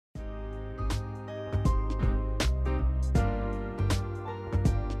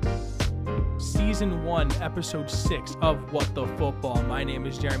Season 1, Episode 6 of What the Football. My name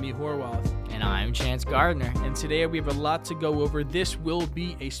is Jeremy Horwath. And I'm Chance Gardner. And today we have a lot to go over. This will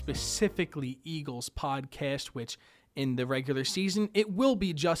be a specifically Eagles podcast, which in the regular season, it will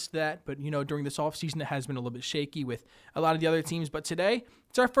be just that. But, during this offseason, it has been a little bit shaky with a lot of the other teams. But today,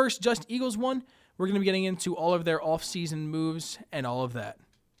 it's our first Just Eagles one. We're going to be getting into all of their offseason moves and all of that.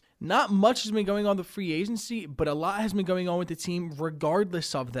 Not much has been going on with the free agency, but a lot has been going on with the team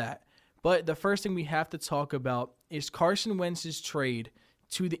regardless of that. But the first thing we have to talk about is Carson Wentz's trade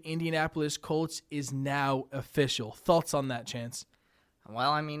to the Indianapolis Colts is now official. Thoughts on that, Chance?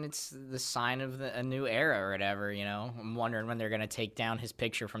 Well, it's the sign of a new era or whatever, I'm wondering when they're going to take down his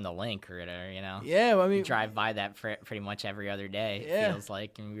picture from the link or whatever, Yeah, You drive by that pretty much every other day, yeah. It feels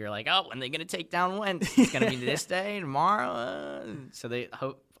like. And you're like, when are they going to take down Wentz? It's going to be this day, tomorrow? So they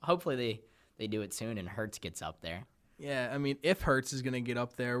hopefully they do it soon and Hurts gets up there. Yeah, if Hurts is going to get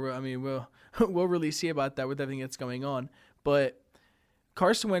up there, we'll really see about that with everything that's going on. But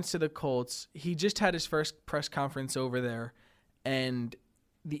Carson Wentz to the Colts, he just had his first press conference over there, and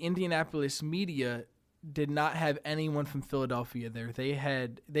the Indianapolis media did not have anyone from Philadelphia there.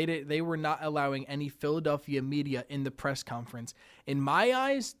 They were not allowing any Philadelphia media in the press conference. In my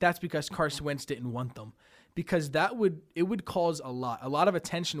eyes, that's because Carson Wentz didn't want them. Because it would cause a lot of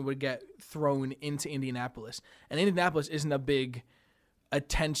attention would get thrown into Indianapolis. And Indianapolis isn't a big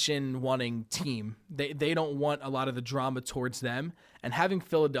attention-wanting team. They don't want a lot of the drama towards them. And having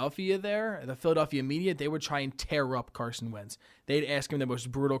Philadelphia there, the Philadelphia media, they would try and tear up Carson Wentz. They'd ask him the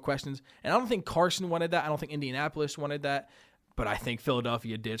most brutal questions. And I don't think Carson wanted that. I don't think Indianapolis wanted that. But I think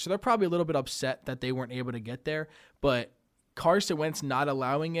Philadelphia did. So they're probably a little bit upset that they weren't able to get there. But Carson Wentz not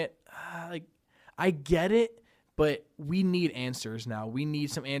allowing it, I get it, but we need answers now. We need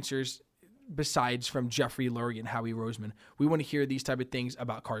some answers besides from Jeffrey Lurie and Howie Roseman. We want to hear these type of things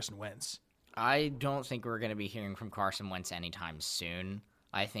about Carson Wentz. I don't think we're going to be hearing from Carson Wentz anytime soon.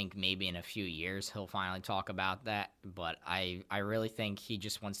 I think maybe in a few years he'll finally talk about that, but I really think he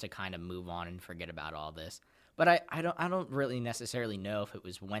just wants to kind of move on and forget about all this. But I don't really necessarily know if it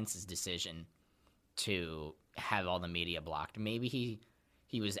was Wentz's decision to have all the media blocked. Maybe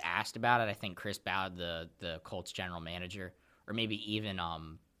he was asked about it. I think Chris Ballard, the Colts general manager, or maybe even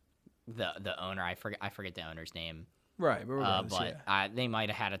the owner. I forget the owner's name. Right, they might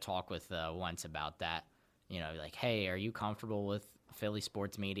have had a talk with Wentz about that. Like, hey, are you comfortable with Philly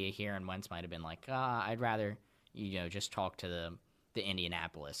sports media here? And Wentz might have been like, I'd rather just talk to the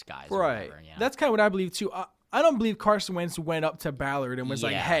Indianapolis guys. Right. Or whatever, That's kind of what I believe too. I don't believe Carson Wentz went up to Ballard and was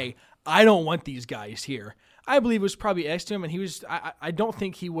like, hey, I don't want these guys here. I believe it was probably asked to him, and he was. I don't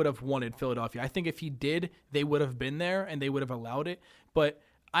think he would have wanted Philadelphia. I think if he did, they would have been there and they would have allowed it. But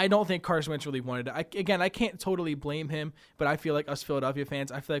I don't think Carson Wentz really wanted it. I can't totally blame him, but I feel like us Philadelphia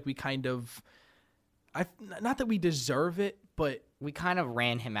fans, I feel like we kind of, not that we deserve it, but we kind of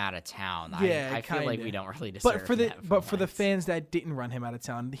ran him out of town. Yeah, I feel like we don't really deserve that. But for the fans that didn't run him out of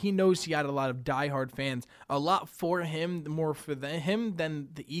town, he knows he had a lot of diehard fans. A lot for him, more for him than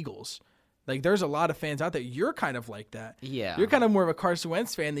the Eagles. Like, there's a lot of fans out there. You're kind of like that. Yeah. You're kind of more of a Carson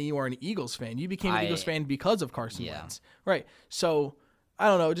Wentz fan than you are an Eagles fan. You became an Eagles fan because of Carson Wentz. Right. So, I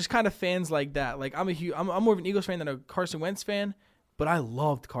don't know, just kind of fans like that. Like, I'm more of an Eagles fan than a Carson Wentz fan, but I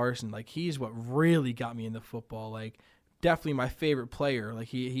loved Carson. Like, he's what really got me into football. Like, definitely my favorite player. Like,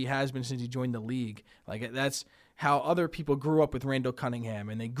 he has been since he joined the league. Like, that's how other people grew up with Randall Cunningham,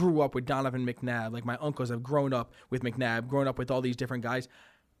 and they grew up with Donovan McNabb. Like, my uncles have grown up with McNabb, grown up with all these different guys.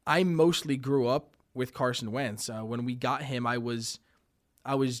 I mostly grew up with Carson Wentz. When we got him, I was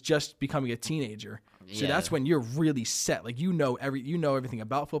just becoming a teenager. So that's when you're really set. Like, you know everything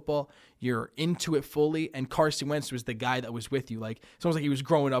about football. You're into it fully. And Carson Wentz was the guy that was with you. Like, it's almost like he was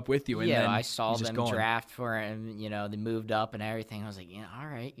growing up with you. And then I saw them draft for him. They moved up and everything. I was like, all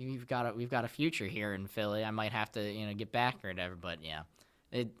right, we've got a future here in Philly. I might have to get back or whatever. But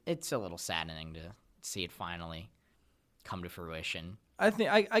it's a little saddening to see it finally come to fruition.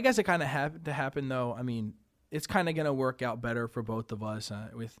 I guess it kind of had to happen, though. It's kind of going to work out better for both of us.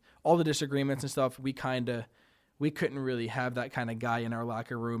 With all the disagreements and stuff, we couldn't really have that kind of guy in our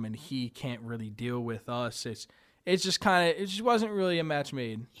locker room, and he can't really deal with us. It just wasn't really a match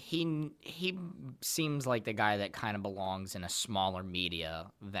made. He seems like the guy that kind of belongs in a smaller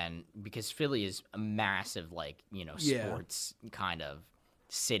media because Philly is a massive, sports kind of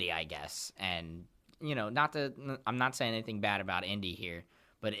city, I guess. And, I'm not saying anything bad about Indy here,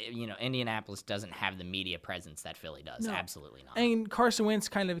 but, Indianapolis doesn't have the media presence that Philly does. No. Absolutely not. And Carson Wentz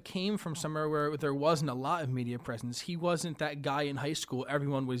kind of came from somewhere where there wasn't a lot of media presence. He wasn't that guy in high school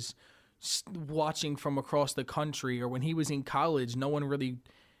everyone was watching from across the country, or when he was in college, no one really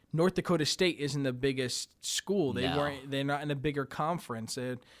North Dakota State isn't the biggest school. No. They're not in a bigger conference.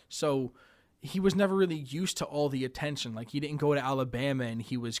 So he was never really used to all the attention. Like, he didn't go to Alabama and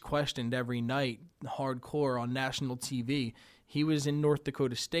he was questioned every night, hardcore on national TV. He was in North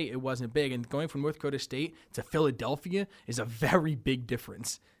Dakota State. It wasn't big. And going from North Dakota State to Philadelphia is a very big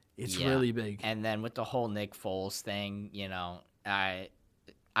difference. It's really big. And then with the whole Nick Foles thing, you know, I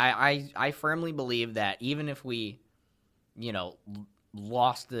firmly believe that even if we, you know,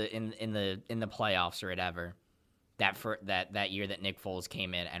 lost in the playoffs or whatever, that year that Nick Foles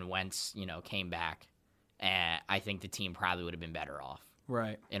came in and Wentz, you know, came back, and I think the team probably would have been better off.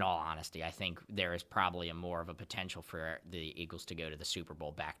 Right. In all honesty, I think there is probably more of a potential for the Eagles to go to the Super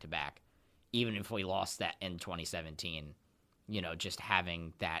Bowl back to back, even if we lost that in 2017. You know, just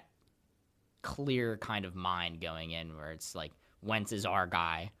having that clear kind of mind going in where it's like Wentz is our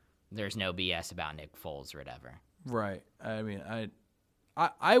guy. There's no BS about Nick Foles or whatever. Right. I mean,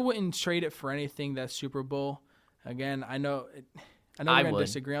 I wouldn't trade it for anything, that Super Bowl. Again, I know we're going to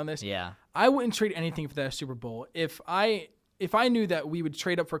disagree on this. Yeah. I wouldn't trade anything for that Super Bowl. If I knew that we would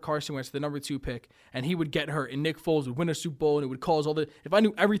trade up for Carson Wentz, the number 2 pick, and he would get hurt, and Nick Foles would win a Super Bowl, and it would cause if I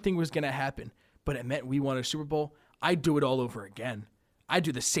knew everything was going to happen, but it meant we won a Super Bowl, I'd do it all over again. I'd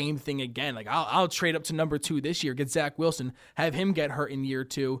do the same thing again. Like, I'll trade up to number 2 this year, get Zach Wilson, have him get hurt in year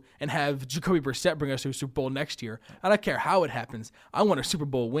 2, and have Jacoby Brissett bring us to a Super Bowl next year. I don't care how it happens. I want a Super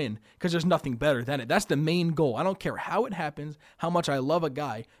Bowl win because there's nothing better than it. That's the main goal. I don't care how it happens, how much I love a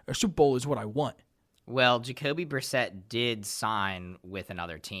guy. A Super Bowl is what I want. Well, Jacoby Brissett did sign with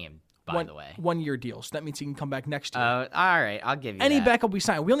another team, by the way. 1-year deal, so that means he can come back next year. All right, I'll give you Any that. backup we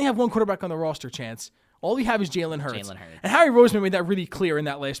sign. We only have one quarterback on the roster, Chance. All we have is Jalen Hurts. Jalen Hurts. And Harry Roseman made that really clear in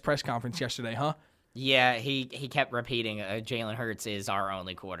that last press conference yesterday, huh? Yeah, he kept repeating Jalen Hurts is our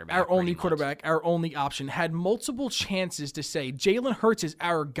only quarterback. Our only quarterback, our only option. Had multiple chances to say Jalen Hurts is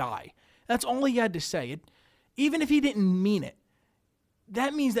our guy. That's all he had to say. Even if he didn't mean it,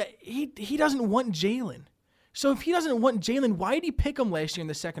 that means that he doesn't want Jalen. So if he doesn't want Jalen, why did he pick him last year in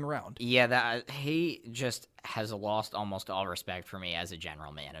the second round? Yeah, he just has lost almost all respect for me as a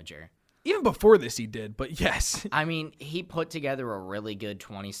general manager. Even before this he did, but yes. I mean, he put together a really good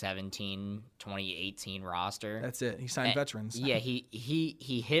 2017, 2018 roster. That's it. He signed veterans. Yeah,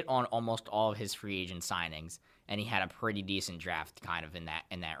 he hit on almost all of his free agent signings, and he had a pretty decent draft kind of in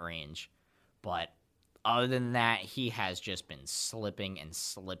that range. But other than that, he has just been slipping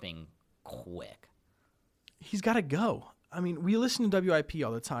quick. He's got to go. I mean, we listen to WIP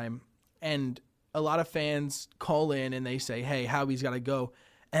all the time, and a lot of fans call in and they say, hey, Howie's got to go.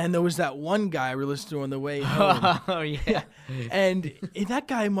 And there was that one guy we listened to on the way home. Oh, yeah. And that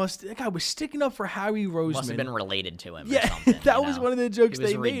guy was sticking up for Howie Roseman. Must have been related to him yeah, or something. that was one of the jokes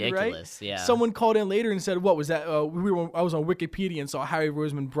they made, ridiculous. right? Yeah. Someone called in later and said, what was that? I was on Wikipedia and saw Howie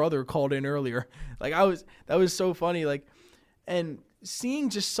Roseman's brother called in earlier. Like, that was so funny. Like, and seeing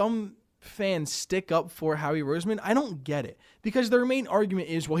just some fans stick up for Howie Roseman, I don't get it. Because their main argument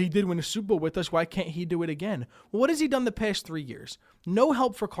is, well, he did win a Super Bowl with us. Why can't he do it again? Well, what has he done the past 3 years? No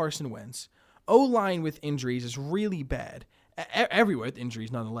help for Carson Wentz. O-line with injuries is really bad. Everywhere with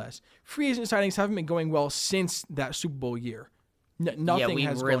injuries, nonetheless. Free agent signings haven't been going well since that Super Bowl year. Nothing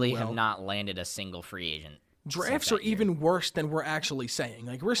has gone well. We really have not landed a single free agent. Drafts are even worse than we're actually saying.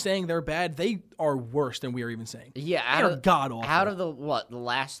 Like, we're saying they're bad. They are worse than we are even saying. Yeah, they are god-awful. Out of the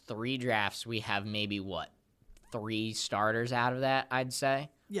last 3 drafts, we have maybe, 3 starters out of that, I'd say?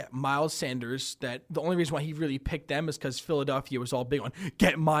 Yeah, Miles Sanders. That the only reason why he really picked them is because Philadelphia was all big on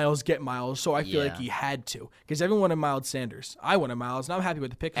get Miles. So I feel like he had to, because everyone wanted Miles Sanders. I wanted Miles, and I'm happy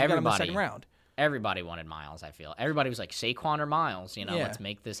with the pick. We got him in the second round. Everybody wanted Miles, I feel. Everybody was like, Saquon or Miles, let's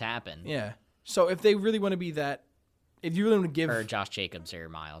make this happen. Yeah. So if they really want to be that, if you really want to give... Or Josh Jacobs or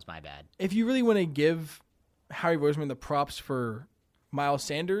Miles, my bad. If you really want to give Harry Roseman the props for Miles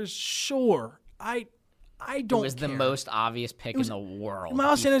Sanders, sure. I don't care. It was the most obvious pick in the world.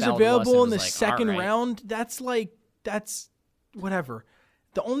 Miles Sanders available in the second round. That's whatever.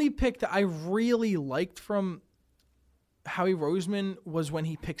 The only pick that I really liked from Howie Roseman was when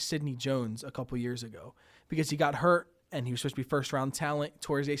he picked Sidney Jones a couple years ago, because he got hurt and he was supposed to be first-round talent,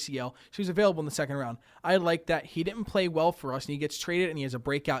 tore his ACL, so he was available in the second round. I like that. He didn't play well for us, and he gets traded, and he has a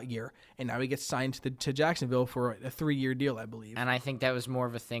breakout year, and now he gets signed to Jacksonville for a 3-year deal, I believe. And I think that was more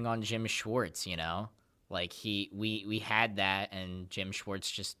of a thing on Jim Schwartz, Like, we had that, and Jim Schwartz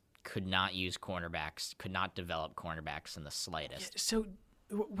just could not use cornerbacks, could not develop cornerbacks in the slightest. So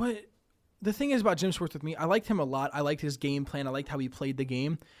what the thing is about Jim Schwartz with me, I liked him a lot. I liked his game plan. I liked how he played the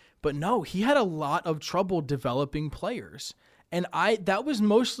game. But no, he had a lot of trouble developing players. And that was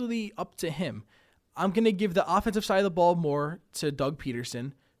mostly up to him. I'm going to give the offensive side of the ball more to Doug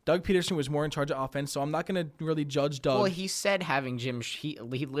Peterson, Doug Peterson was more in charge of offense, so I'm not going to really judge Doug. Well, he said having Jim. He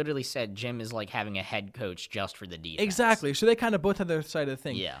literally said Jim is like having a head coach just for the defense. Exactly. So they kind of both had their side of the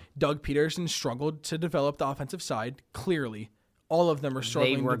thing. Yeah. Doug Peterson struggled to develop the offensive side. Clearly, all of them are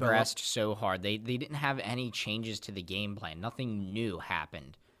struggling. They to develop. regressed so hard. They didn't have any changes to the game plan. Nothing new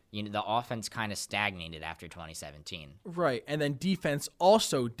happened. The offense kind of stagnated after 2017. Right, and then defense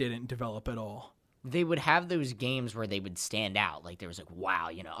also didn't develop at all. They would have those games where they would stand out. Like, there was like, wow,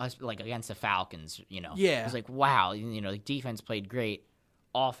 us, like against the Falcons, Yeah. It was like, wow, the defense played great.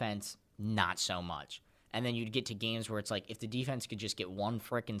 Offense, not so much. And then you'd get to games where it's like, if the defense could just get one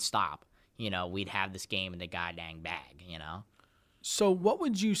frickin' stop, we'd have this game in the goddamn bag, So what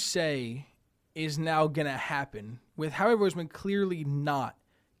would you say is now going to happen with how everyone's been clearly not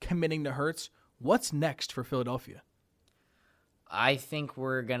committing to Hurts? What's next for Philadelphia? I think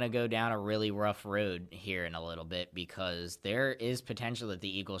we're going to go down a really rough road here in a little bit because there is potential that the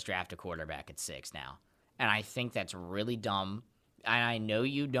Eagles draft a quarterback at 6 now. And I think that's really dumb. And I know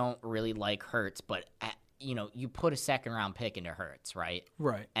you don't really like Hurts, but, you put a second-round pick into Hurts, right?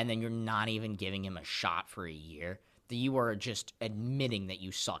 Right. And then you're not even giving him a shot for a year. That you are just admitting that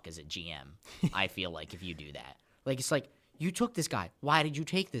you suck as a GM, I feel like, if you do that. Like, it's like, you took this guy. Why did you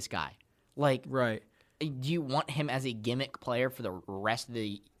take this guy? Like, right. Do you want him as a gimmick player for the rest of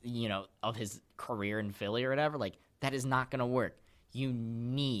the, of his career in Philly or whatever? Like, that is not going to work. You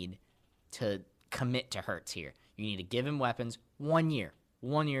need to commit to Hurts here. You need to give him weapons 1 year.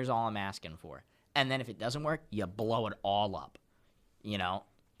 1 year is all I'm asking for. And then if it doesn't work, you blow it all up,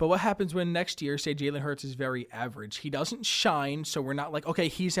 But what happens when next year, say Jalen Hurts is very average? He doesn't shine, so we're not like, okay,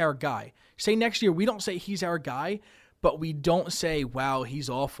 he's our guy. Say next year, we don't say he's our guy, but we don't say, wow, he's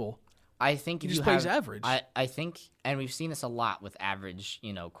awful. I think he if just you plays have, average. I think, and we've seen this a lot with average,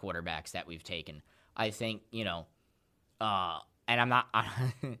 quarterbacks that we've taken. I think, and I'm not,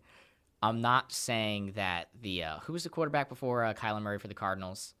 I'm not saying that the who was the quarterback before Kyler Murray for the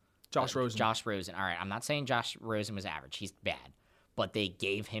Cardinals? Josh Rosen. Josh Rosen. All right, I'm not saying Josh Rosen was average. He's bad, but they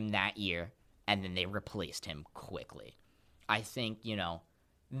gave him that year, and then they replaced him quickly. I think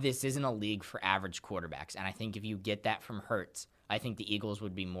this isn't a league for average quarterbacks, and I think if you get that from Hurts, I think the Eagles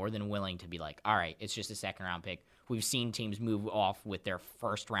would be more than willing to be like, all right, it's just a second-round pick. We've seen teams move off with their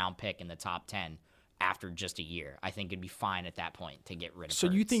first-round pick in the top 10 after just a year. I think it'd be fine at that point to get rid of So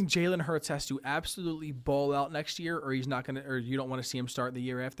Hurts. you think Jalen Hurts has to absolutely ball out next year, or he's not gonna, or you don't want to see him start the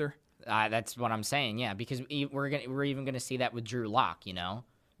year after? That's what I'm saying, yeah, because we're even going to see that with Drew Lock,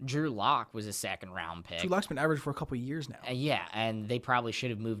 Drew Lock was a second-round pick. Drew Lock's been average for a couple of years now. Yeah, and they probably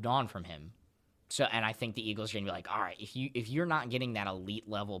should have moved on from him. So, and I think the Eagles are going to be like, all right, if you're not getting that elite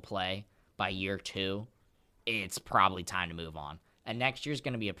level play by year 2, it's probably time to move on. And next year's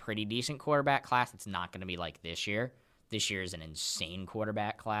going to be a pretty decent quarterback class. It's not going to be like this year. This year is an insane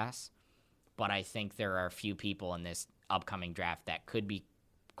quarterback class. But I think there are a few people in this upcoming draft that could be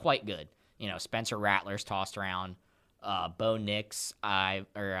quite good. Spencer Rattler's tossed around. Bo Nix, Oh,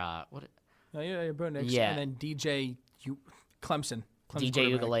 yeah, Bo Nix. Yeah. And then Clemson.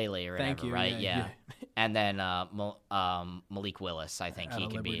 DJ Ugalele or whatever, Thank you. right? Yeah. And then Malik Willis, I think he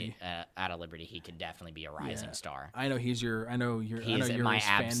could Liberty. be out of Liberty. He could definitely be a rising star. I know he's your. I know you're. He I know is you're my his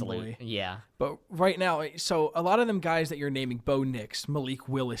absolute. fanboy. Yeah. But right now, so a lot of them guys that you're naming, Bo Nix, Malik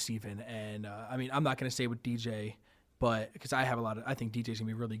Willis, even, and I'm not going to say with DJ, but because I think DJ's gonna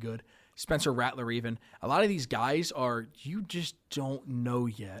be really good. Spencer Rattler, even a lot of these guys are you just don't know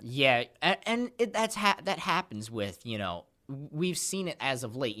yet. Yeah, and that happens with we've seen it as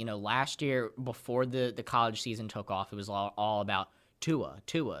of late. Last year before the college season took off, it was all about Tua.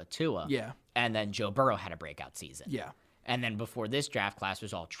 Yeah. And then Joe Burrow had a breakout season. Yeah. And then before this draft class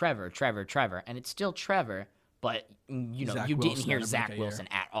was all Trevor. And it's still Trevor, but you didn't hear Zach Wilson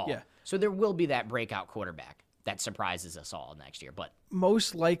at all. Yeah. So there will be that breakout quarterback that surprises us all next year. But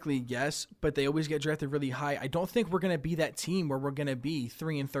most likely, yes, but they always get drafted really high. I don't think we're going to be that team where we're going to be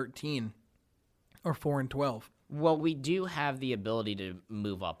 3-13 or 4-12. Well, we do have the ability to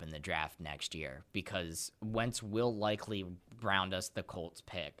move up in the draft next year because Wentz will likely round us the Colts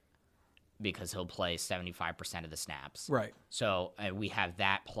pick because he'll play 75% of the snaps. Right. So we have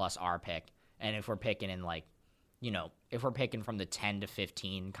that plus our pick. And if we're picking in if we're picking from the 10 to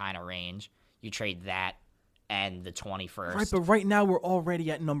 15 kind of range, you trade that and the 21st. Right, but right now we're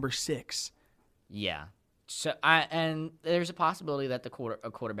already at number 6. Yeah. So and there's a possibility that a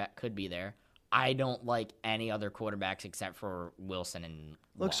quarterback could be there. I don't like any other quarterbacks except for Wilson and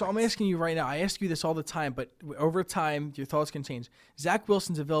Look, so I'm asking you right now. I ask you this all the time, but over time, your thoughts can change. Zach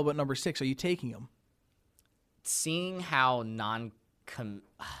Wilson's available at number 6. Are you taking him? Seeing how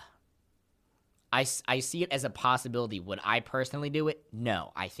I see it as a possibility. Would I personally do it?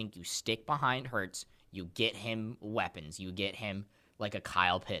 No. I think you stick behind Hurts. You get him weapons. You get him like a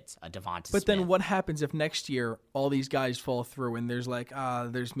Kyle Pitts, a Devonta Smith. But then what happens if next year all these guys fall through and there's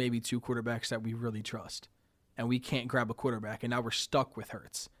there's maybe 2 quarterbacks that we really trust and we can't grab a quarterback and now we're stuck with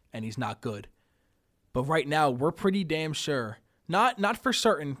Hurts and he's not good. But right now we're pretty damn sure, not for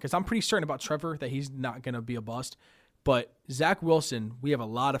certain, because I'm pretty certain about Trevor that he's not going to be a bust, but Zach Wilson we have a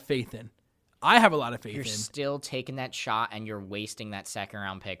lot of faith in. I have a lot of faith You're in. still taking that shot, and you're wasting that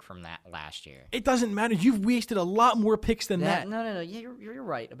second-round pick from that last year. It doesn't matter. You've wasted a lot more picks than that. No. Yeah, you're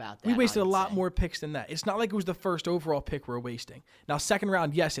right about that. We wasted a lot more picks than that. It's not like it was the first overall pick we're wasting. Now, second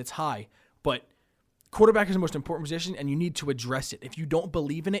round, yes, it's high, but quarterback is the most important position, and you need to address it. If you don't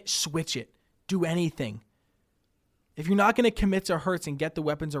believe in it, switch it. Do anything. If you're not going to commit to Hurts and get the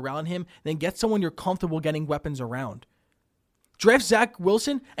weapons around him, then get someone you're comfortable getting weapons around. Draft Zach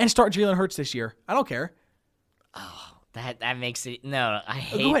Wilson and start Jalen Hurts this year. I don't care. Oh, that makes it. No, I Go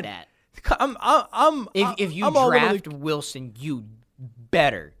hate ahead. that. If you I'm all over draft Wilson, you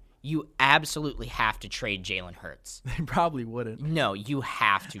absolutely have to trade Jalen Hurts. They probably wouldn't. No, you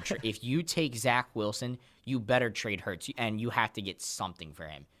have to. If you take Zach Wilson, you better trade Hurts, and you have to get something for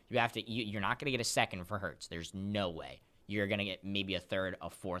him. You have to. You're not going to get a second for Hurts. There's no way. You're going to get maybe a third,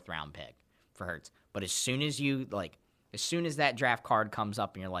 a fourth round pick for Hurts. But as soon as that draft card comes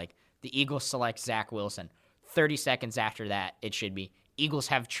up and you're like, the Eagles select Zach Wilson, 30 seconds after that, it should be, Eagles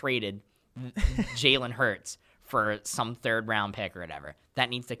have traded Jalen Hurts for some third round pick or whatever. That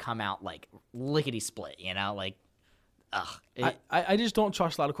needs to come out like lickety split, like, ugh. I just don't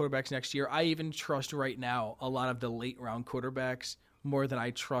trust a lot of quarterbacks next year. I even trust right now a lot of the late round quarterbacks more than I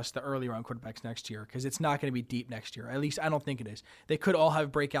trust the early round quarterbacks next year, because it's not going to be deep next year. At least I don't think it is. They could all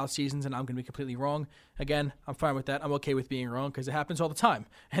have breakout seasons, and I'm going to be completely wrong. Again, I'm fine with that. I'm okay with being wrong because it happens all the time,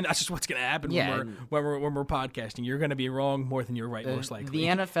 and that's just what's going to happen when we're podcasting. You're going to be wrong more than you're right, most likely. The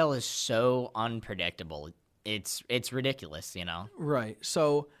NFL is so unpredictable. It's ridiculous, Right.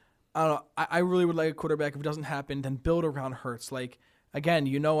 So I don't know. I really would like a quarterback. If it doesn't happen, then build around Hurts. Like, again,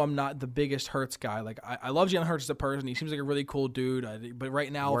 I'm not the biggest Hurts guy. Like, I love Jalen Hurts as a person. He seems like a really cool dude. But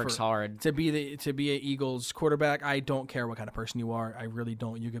right now, works hard to be an Eagles quarterback. I don't care what kind of person you are. I really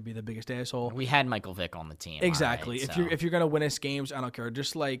don't. You could be the biggest asshole. We had Michael Vick on the team. Exactly. Right, if you're gonna win us games, I don't care.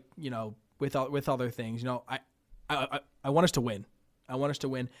 Just like with other things, I want us to win. I want us to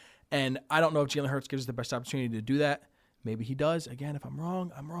win, and I don't know if Jalen Hurts gives us the best opportunity to do that. Maybe he does. Again, if I'm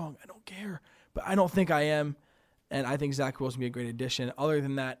wrong, I'm wrong. I don't care. But I don't think I am. And I think Zach Wilson will be a great addition. Other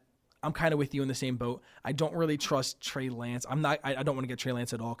than that, I'm kind of with you in the same boat. I don't really trust Trey Lance. I don't want to get Trey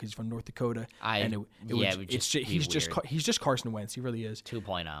Lance at all because he's from North Dakota. He's just Carson Wentz. He really is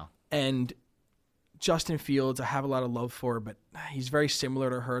 2.0. And Justin Fields, I have a lot of love for, but he's very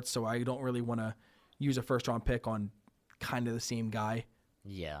similar to Hurts, so I don't really want to use a first round pick on kind of the same guy.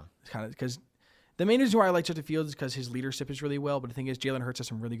 Yeah, kind of because the main reason why I like Justin Fields is because his leadership is really well. But the thing is, Jalen Hurts has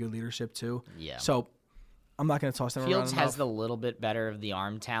some really good leadership too. Yeah. So I'm not going to toss them around. Fields has the little bit better of the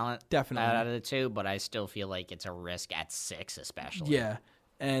arm talent, definitely, out of the two. But I still feel like it's a risk at 6, especially. Yeah.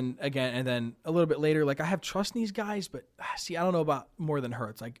 And then a little bit later, like I have trust in these guys, but see, I don't know about more than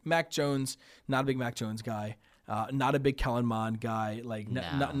Hurts. Like Mac Jones, not a big Mac Jones guy, not a big Kellen Mond guy. Like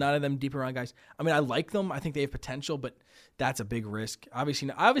none of them deep around guys. I mean, I like them. I think they have potential, but that's a big risk. Obviously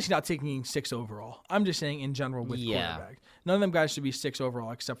not taking 6 overall. I'm just saying in general with quarterback. None of them guys should be 6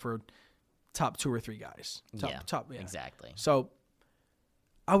 overall except for top 2 or 3 guys. Top, exactly. So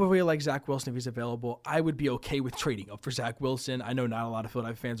I would really like Zach Wilson if he's available. I would be okay with trading up for Zach Wilson. I know not a lot of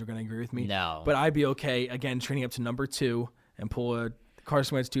Philadelphia fans are going to agree with me. No. But I'd be okay, again, trading up to number 2 and pull a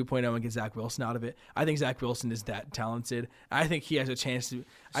Carson Wentz 2.0 and get Zach Wilson out of it. I think Zach Wilson is that talented. I think he has a chance to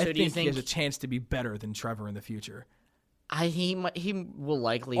he has a chance to be better than Trevor in the future. He will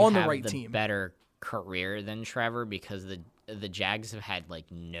likely on have the right the team. Better career than Trevor because the Jags have had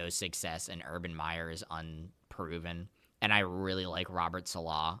like no success and Urban Meyer is unproven. And I really like Robert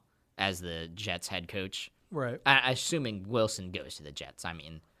Saleh as the Jets head coach. Right. Assuming Wilson goes to the Jets. I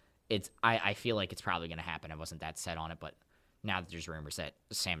mean, I feel like it's probably going to happen. I wasn't that set on it, but now that there's rumors that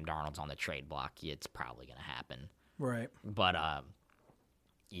Sam Darnold's on the trade block, it's probably going to happen. Right. But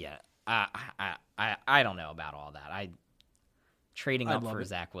yeah, I don't know about all that. Trading up for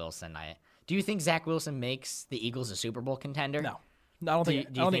Zach Wilson. Do you think Zach Wilson makes the Eagles a Super Bowl contender? No. I don't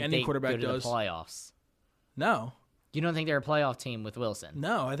think any quarterback go to does. The playoffs. No. You don't think they're a playoff team with Wilson?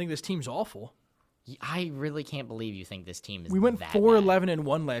 No, I think this team's awful. I really can't believe you think this team is. We went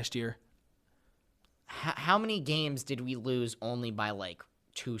 4-11-1 last year. How many games did we lose only by like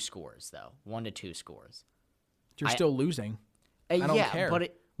 2 scores though? 1 to 2 scores. You're still losing. I don't care.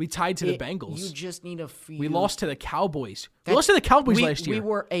 But We tied to the Bengals. You just need a few. We lost to the Cowboys. We lost to the Cowboys last year.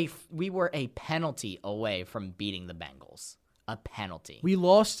 We were a penalty away from beating the Bengals. A penalty. We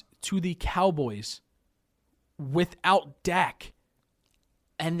lost to the Cowboys without Dak.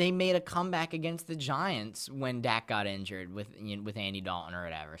 And they made a comeback against the Giants when Dak got injured with Andy Dalton or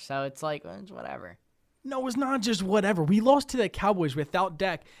whatever. So it's like, it's whatever. No, it's not just whatever. We lost to the Cowboys without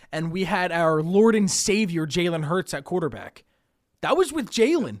Dak, and we had our Lord and Savior Jalen Hurts at quarterback. That was with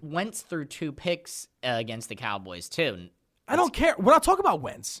Jalen. Wentz threw 2 picks against the Cowboys, too. I don't care. We're not talking about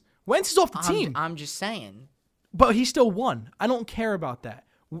Wentz. Wentz is off the team. I'm just saying. But he still won. I don't care about that.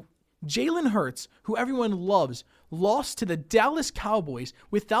 Jalen Hurts, who everyone loves, lost to the Dallas Cowboys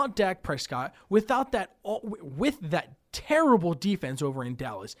without Dak Prescott, with that terrible defense over in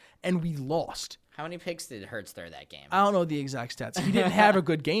Dallas, and we lost. How many picks did Hurts throw that game? I don't know the exact stats. He didn't have a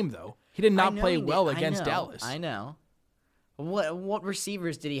good game, though. He did not play well against Dallas. I know. What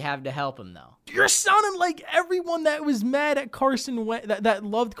receivers did he have to help him, though? You're sounding like everyone that was mad at Carson Wentz, that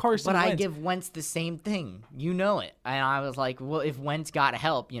loved Carson Wentz. But I give Wentz the same thing. You know it. And I was like, well, if Wentz got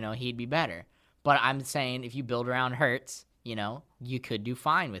help, he'd be better. But I'm saying if you build around Hurts, you could do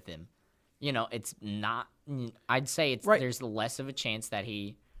fine with him. It's not – I'd say it's right. There's less of a chance that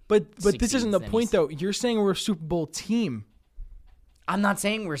he But this isn't the point, though. You're saying we're a Super Bowl team. I'm not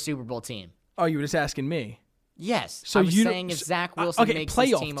saying we're a Super Bowl team. Oh, you were just asking me. Yes. So I was saying if Zach Wilson makes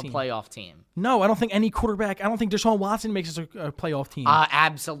his team a playoff team. No, I don't think any quarterback. I don't think Deshaun Watson makes us a playoff team.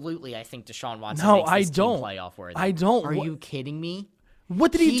 Absolutely, I think Deshaun Watson makes this team playoff worthy. I don't. Are you kidding me?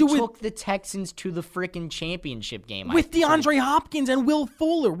 What did he do? He took the Texans to the freaking championship game with DeAndre Hopkins and Will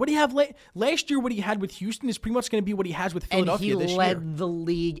Fuller. What do you have last year? What he had with Houston is pretty much going to be what he has with Philadelphia this year. And he led the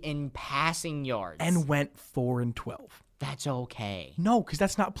league in passing yards and went 4-12. That's okay. No, because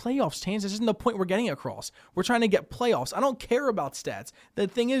that's not playoffs, Tans. This isn't the point we're getting across. We're trying to get playoffs. I don't care about stats. The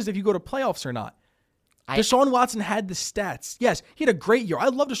thing is if you go to playoffs or not. Deshaun Watson had the stats. Yes, he had a great year. I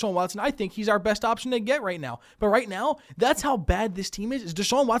love Deshaun Watson. I think he's our best option to get right now. But right now, that's how bad this team is.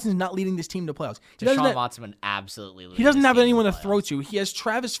 Deshaun Watson's not leading this team to playoffs. Deshaun Watson would absolutely lead. He doesn't have anyone to throw to. He has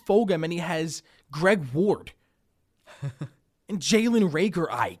Travis Fulgham and he has Greg Ward. And Jalen Reagor,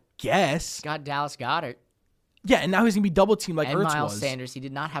 I guess. Got Dallas Goedert. Yeah, and now he's going to be double-teamed like Ertz was. And Miles Sanders, he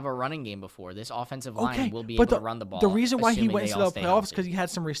did not have a running game before. This offensive line will be able to run the ball. The reason why he went to the playoffs is because he had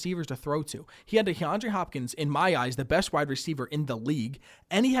some receivers to throw to. He had DeAndre Hopkins, in my eyes, the best wide receiver in the league,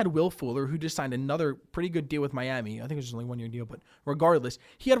 and he had Will Fuller, who just signed another pretty good deal with Miami. I think it was only a 1-year deal, but regardless,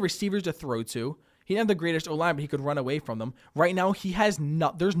 he had receivers to throw to. He didn't have the greatest O-line, but he could run away from them. Right now,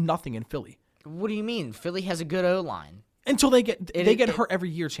 there's nothing in Philly. What do you mean? Philly has a good O-line. Until they get hurt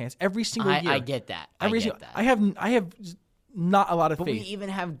every year, Chance. Every single year. I get that. I have not a lot of faith. But we even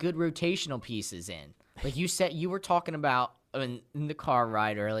have good rotational pieces in. Like you said, you were talking about in the car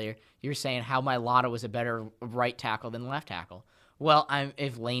ride earlier. You were saying how Mailata was a better right tackle than left tackle. Well,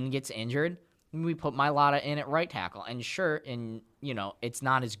 if Lane gets injured, we put Mailata in at right tackle. And sure, it's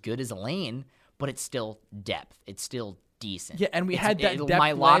not as good as Lane, but it's still depth. It's still decent. Yeah, and we had that depth.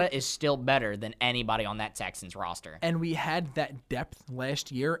 Mailata is still better than anybody on that Texans roster. And we had that depth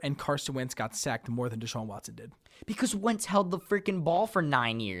last year, and Carson Wentz got sacked more than Deshaun Watson did. Because Wentz held the freaking ball for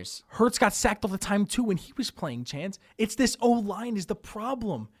 9 years. Hurts got sacked all the time, too, when he was playing, Chance. It's this O-line is the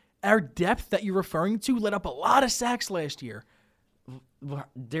problem. Our depth that you're referring to led up a lot of sacks last year.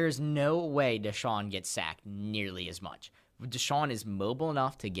 There's no way Deshaun gets sacked nearly as much. Deshaun is mobile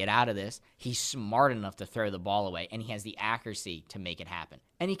enough to get out of this. He's smart enough to throw the ball away, and he has the accuracy to make it happen.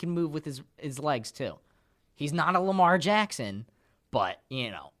 And he can move with his legs, too. He's not a Lamar Jackson, but,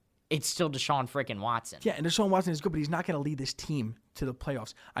 it's still Deshaun freaking Watson. Yeah, and Deshaun Watson is good, but he's not going to lead this team to the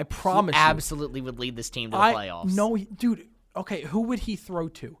playoffs. I promise he absolutely would lead this team to the playoffs. No, dude, okay, who would he throw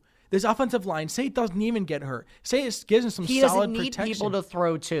to? This offensive line, say it doesn't even get hurt. Say it gives him some solid protection. He doesn't need people to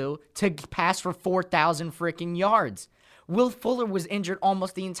throw to pass for 4,000 freaking yards. Will Fuller was injured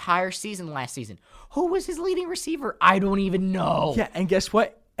almost the entire season last season. Who was his leading receiver? I don't even know. Yeah, and guess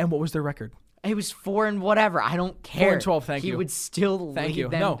what? And what was their record? It was 4 and whatever. I don't care. 4-12, thank you. He would still lead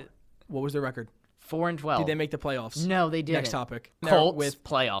them. No. What was their record? 4-12. Did they make the playoffs? No, they didn't. Next topic. Colts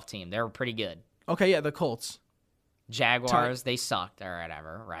playoff team. They were pretty good. Okay, yeah, the Colts. Jaguars, they sucked or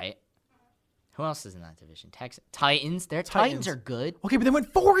whatever, right? Who else is in that division? Titans. Their Titans are good. Okay, but they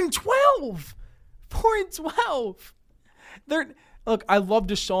went 4-12. 4-12. Look, I love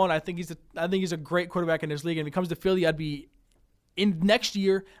Deshaun. I think he's a great quarterback in this league. And if it comes to Philly, I'd be in next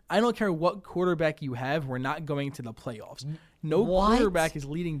year. I don't care what quarterback you have. We're not going to the playoffs. No quarterback is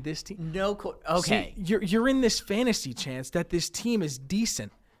leading this team. Okay, see, you're in this fantasy chance that this team is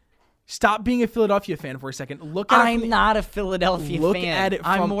decent. Stop being a Philadelphia fan for a second. Look at it I'm not a Philadelphia look fan. at it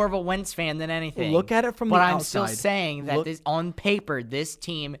I'm from- more of a Wentz fan than anything. Look at it from but the I'm outside. still saying that Look- this, on paper, this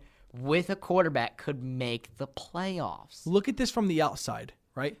team with a quarterback could make the playoffs. Look at this from the outside,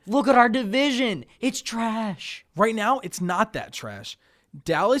 right? Look at our division. It's trash. Right now, it's not that trash.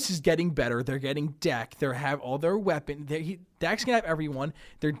 Dallas is getting better. They're getting Dak. They have all their weapons. Dak's gonna have everyone.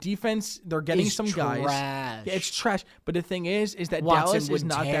 Their defense, they're getting It's some guys. trash. Yeah, it's trash. But the thing is that Watson Dallas would is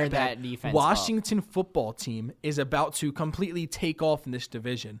not tear that bad. that defense Washington football team is about to completely take off in this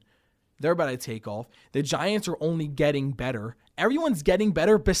division. They're about to take off. The Giants are only getting better. Everyone's getting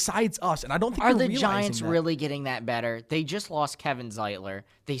better besides us, and I don't think Are they're the realizing Giants that. really getting that better? They just lost Kevin Zeitler.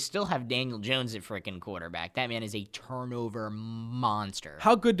 They still have Daniel Jones at freaking quarterback. That man is a turnover monster.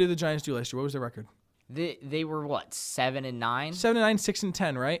 How good did the Giants do last year? What was their record? They were what, 7-9? 7-9,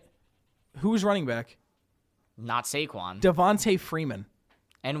 6-10, right? Who was running back? Not Saquon. Devontae Freeman.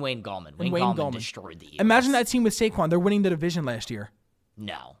 And Wayne Gallman. And Wayne Wayne Gallman Gallman. destroyed the Eagles. Imagine that team with Saquon. They're winning the division last year.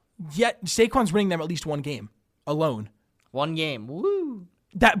 No. Yet Saquon's winning them at least one game alone. One game. Woo.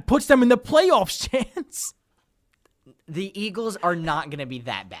 That puts them in the playoffs chance. The Eagles are not going to be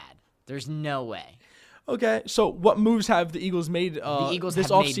that bad. There's no way. Okay, so what moves have the Eagles made The Eagles this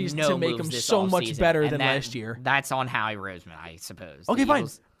have made offseason no to make moves them this so much offseason, better and than that- last year? That's on Howie Roseman, I suppose. Okay, The fine.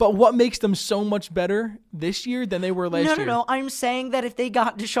 Eagles- But what makes them so much better this year than they were last year? No. I'm saying that if they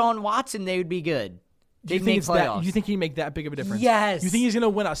got Deshaun Watson, they would be good. Do you They'd think make it's playoffs. that? You think he'd make that big of a difference? Yes. You think he's gonna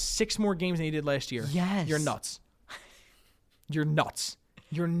win us 6 more games than he did last year? Yes. You're nuts. You're nuts.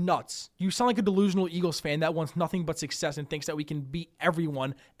 You're nuts. You sound like a delusional Eagles fan that wants nothing but success and thinks that we can beat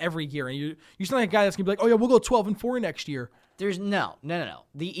everyone every year. And you sound like a guy that's gonna be like, oh yeah, we'll go 12-4 next year. There's no.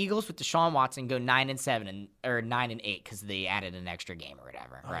 The Eagles with Deshaun Watson go 9-7 or 9-8 because they added an extra game or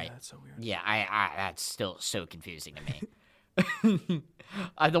whatever, right? Yeah, that's so weird. Yeah, I that's still so confusing to me.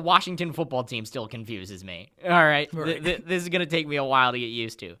 The Washington football team still confuses me. All right, this is gonna take me a while to get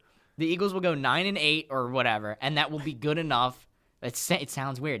used to. The Eagles will go 9-8 or whatever, and that will be good enough. It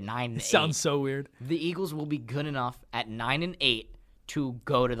sounds weird. 9-8. It sounds so weird. The Eagles will be good enough at 9-8 to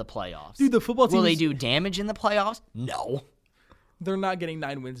go to the playoffs. Dude, the football team will they do damage in the playoffs? No. They're not getting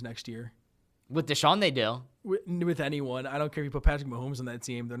 9 wins next year. With Deshaun, they do. With anyone. I don't care if you put Patrick Mahomes on that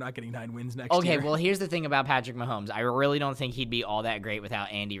team. They're not getting 9 wins next year. Okay, well, here's the thing about Patrick Mahomes. I really don't think he'd be all that great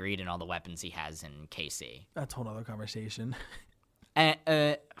without Andy Reid and all the weapons he has in KC. That's a whole other conversation.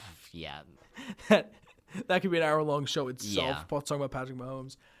 Yeah. That could be an hour-long show itself. Yeah. Talking about Patrick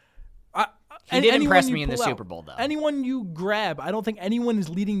Mahomes. He did impress anyone me you in the pull out, Super Bowl, though. Anyone you grab, I don't think anyone is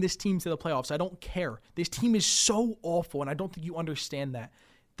leading this team to the playoffs. I don't care. This team is so awful, and I don't think you understand that.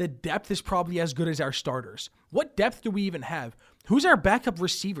 The depth is probably as good as our starters. What depth do we even have? Who's our backup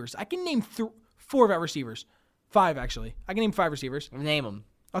receivers? I can name 4 of our receivers. 5, actually. I can name 5 receivers. Name them.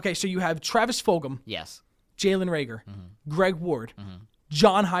 Okay, so you have Travis Fulgham, Yes. Jalen Reagor, Mm-hmm. Greg Ward,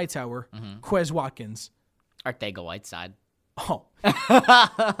 John Hightower, Quez Watkins. Artega Whiteside. Oh.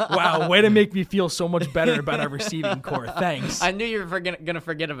 Wow, way to make me feel so much better about our receiving core. Thanks. I knew you were going to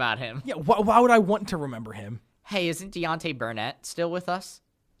forget about him. Yeah, why would I want to remember him? Hey, isn't Deontay Burnett still with us?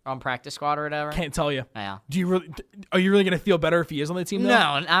 On practice squad or whatever? Can't tell you. Yeah. Are you really going to feel better if he is on the team, though?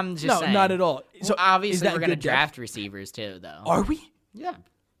 No, I'm just saying. No, not at all. So Well, obviously, is that we're going to good depth? draft receivers, too, though. Are we? Yeah.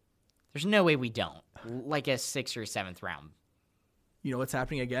 There's no way we don't. Like a 6th or 7th round. You know what's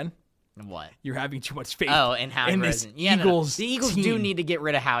happening again? What? You're having too much faith Oh, and Howie in this Roseman. Yeah, Eagles The Eagles team. do need to get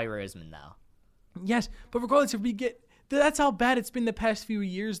rid of Howie Roseman, though. Yes, but regardless, if we get... That's how bad it's been the past few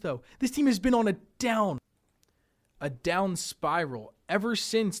years, though. This team has been on a down spiral ever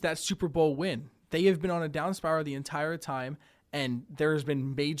since that Super Bowl win. They have been on a down spiral the entire time, and there's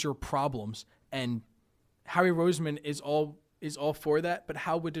been major problems. And Howie Roseman is all for that, but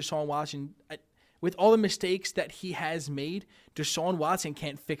how would Deshaun Watson... With all the mistakes that he has made, Deshaun Watson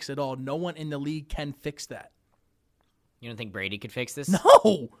can't fix it all. No one in the league can fix that. You don't think Brady could fix this?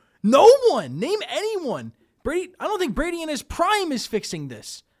 No one. Name anyone. Brady. I don't think Brady in his prime is fixing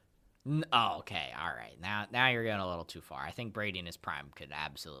this. Oh, okay. All right. Now you're going a little too far. I think Brady in his prime could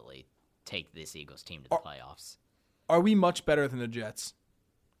absolutely take this Eagles team to the playoffs. Are we much better than the Jets?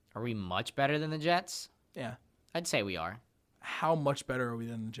 Are we much better than the Jets? Yeah. I'd say we are. How much better are we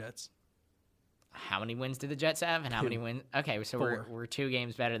than the Jets? How many wins did the Jets have, and how many wins? Okay, so 4. we're 2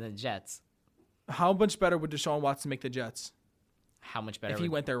 games better than the Jets. How much better would Deshaun Watson make the Jets How much better? if he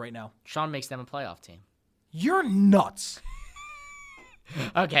went there right now? Sean makes them a playoff team. You're nuts.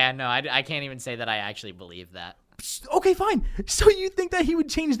 Okay, no, I can't even say that I actually believe that. Okay, fine. So you think that he would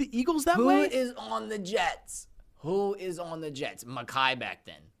change the Eagles that way? is on the Jets? Who is on the Jets? Mekhi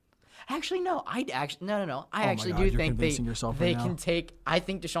Becton. Actually, no. I my actually God, do you're think convincing yourself they right now. can take. I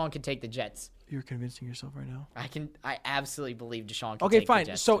think Deshaun can take the Jets. You're convincing yourself right now. I absolutely believe Deshaun can Okay, take fine.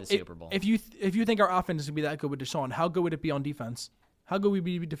 the Jets So to the Super Bowl. if you think our offense is gonna be that good with Deshaun, how good would it be on defense? How good would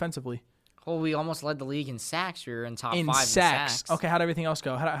we be defensively? Well, we almost led the league in sacks. We were in top In 5 sacks. in sacks. Okay, how'd everything else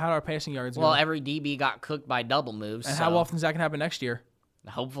go? How'd our passing yards go? Well, every DB got cooked by double moves. And so how often is that gonna happen next year?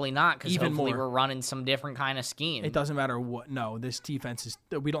 hopefully not, because Even hopefully more. we're running some different kind of scheme. It doesn't matter what. No, this defense is.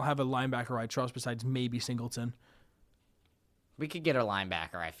 We don't have a linebacker I trust besides maybe Singleton. We could get a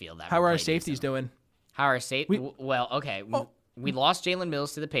linebacker, I feel that. How would are our play safeties decent. doing? How are our safety? Well, okay. Oh. We lost Jalen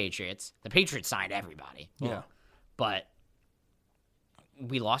Mills to the Patriots. The Patriots signed everybody. Yeah. But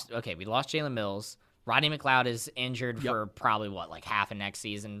we lost Jalen Mills. Rodney McLeod is injured for probably like half of next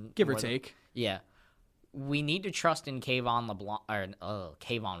season. Give or take. Yeah. We need to trust in Kayvon LeBlanc or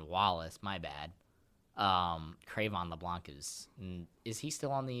Kayvon Wallace, my bad. Kayvon LeBlanc is he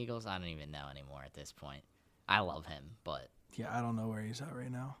still on the Eagles? I don't even know anymore at this point. I love him, but Yeah, I don't know where he's at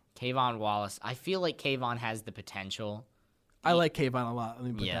right now. Kayvon Wallace, I feel like Kayvon has the potential. I like Kayvon a lot.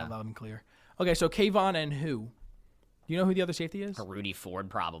 Let me put that loud and clear. Okay, so Kayvon and who? Do you know who the other safety is? Rudy Ford,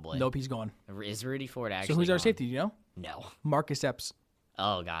 probably. Nope, he's gone. Is Rudy Ford actually So who's our gone? safety? Do you know? No. Marcus Epps.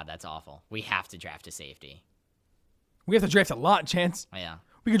 Oh, God, that's awful. We have to draft a safety. We have to draft a lot, Chance. Yeah.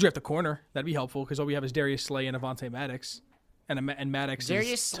 We could draft a corner. That'd be helpful because all we have is Darius Slay and Avonte Maddox. And Maddox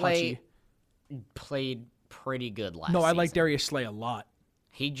Darius is Slay touchy. played pretty good last No, I season. like Darius Slay a lot.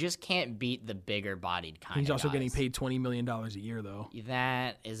 He just can't beat the bigger-bodied kind He's of also getting guys. paid $20 million a year, though.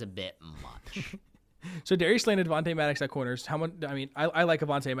 That is a bit much. So Darius Slay and Avonte Maddox at corners. How much? I mean, I like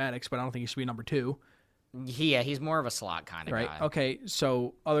Avonte Maddox, but I don't think he should be number 2. Yeah, he's more of a slot kind of Right? guy. Okay,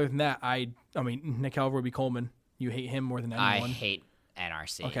 so other than that, I mean, Nickel Roby-Coleman, you hate him more than I anyone. hate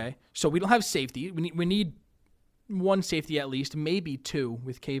NRC. Okay, so we don't have safety. We need one safety at least, maybe 2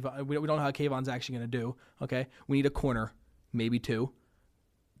 with Kayvon. We don't know how Kayvon's actually going to do. Okay, we need a corner, maybe 2.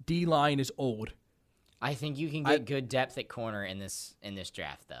 D-line is old, I think you can get good depth at corner in this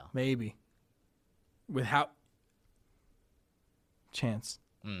draft, though. maybe. With how Chance.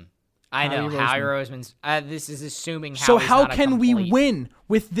 I know Howie Howie Roseman's. This is assuming. So Howie's how not a can we complete- win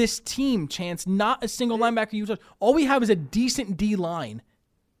with this team, Chance? Not a single linebacker you touch. All we have is a decent D-line.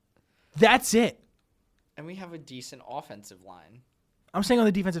 That's it. And we have a decent offensive line. I'm saying on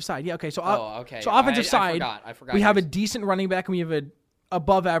the defensive side. Yeah, okay. So Okay. So offensive side, I forgot. we have a decent running back and we have a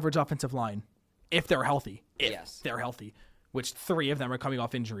above average offensive line if they're healthy. If Yes. they're healthy, which 3 of them are coming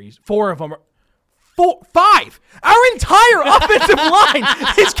off injuries. 4 of them are 5. Our entire offensive line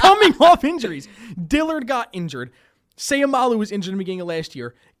is coming off injuries. Dillard got injured. Sayamalu was injured in the beginning of last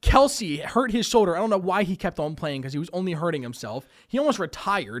year. Kelsey hurt his shoulder. I don't know why he kept on playing because he was only hurting himself. He almost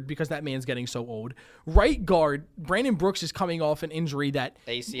retired because that man's getting so old. Right guard, Brandon Brooks is coming off an injury that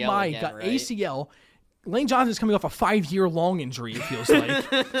ACL my again, God, right? ACL. Lane Johnson's coming off a 5-year-long injury, it feels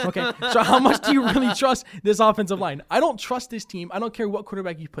like. Okay, so how much do you really trust this offensive line? I don't trust this team. I don't care what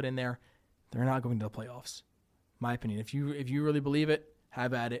quarterback you put in there. They're not going to the playoffs. My opinion. If you really believe it,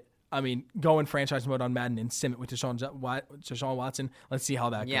 have at it. I mean, go in franchise mode on Madden and sim it with Deshaun Watson. Let's see how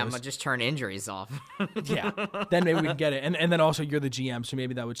that Yeah, I'm goes. gonna just turn injuries off. Yeah, then maybe we can get it. And then also you're the GM, so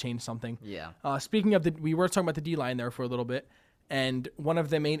maybe that would change something. Yeah. Speaking of we were talking about the D-line there for a little bit, and one of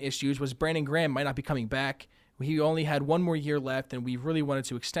the main issues was Brandon Graham might not be coming back. He only had 1 more year left, and we really wanted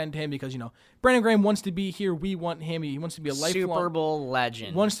to extend him because, Brandon Graham wants to be here. We want him. He wants to be a lifelong Super Bowl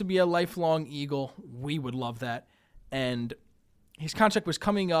legend. wants to be a lifelong Eagle. We would love that. And his contract was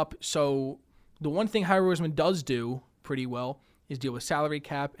coming up, so the one thing Howie Roseman does do pretty well is deal with salary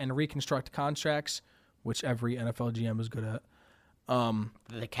cap and reconstruct contracts, which every NFL GM is good at.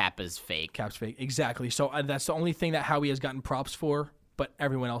 The cap is fake. Cap's fake. Exactly. So that's the only thing that Howie has gotten props for, but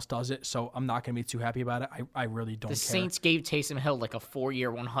everyone else does it, so I'm not going to be too happy about it. I really don't care. The Saints gave Taysom Hill like a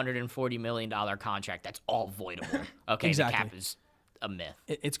 4-year, $140 million contract. That's all voidable. Okay, Exactly. the cap is a myth.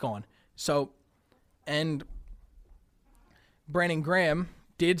 It's gone. So, and Brandon Graham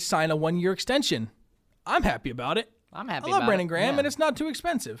did sign a 1-year extension. I'm happy about it. I'm happy I love about Brandon it. Graham, Yeah. and it's not too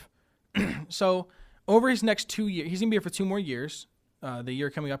expensive. So, over his next 2 years, he's going to be here for 2 more years. The year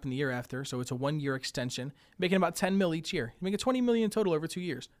coming up and the year after, so it's a 1-year extension, making about $10 million each year. He's making $20 million total over 2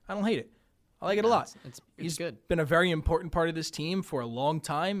 years. I don't hate it. I like it a lot. It's He's good. been a very important part of this team for a long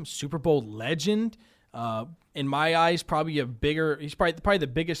time. Super Bowl legend. In my eyes, he's probably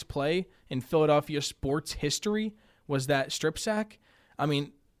the biggest play in Philadelphia sports history was that strip sack. I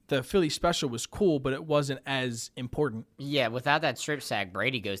mean, the Philly special was cool, but it wasn't as important. Yeah, without that strip sack,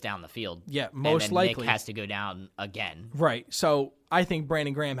 Brady goes down the field. Yeah, and most then likely. Nick has to go down again. Right. So I think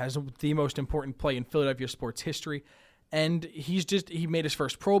Brandon Graham has the most important play in Philadelphia sports history. And he made his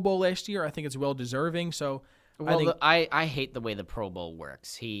first Pro Bowl last year. I think it's well deserving. So Well, I hate the way the Pro Bowl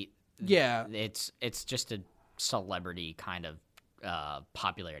works. Yeah. It's just a celebrity kind of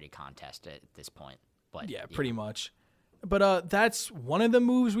popularity contest at this point. But yeah, pretty much. But that's one of the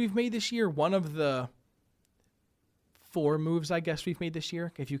moves we've made this year. One of the 4 moves, I guess, we've made this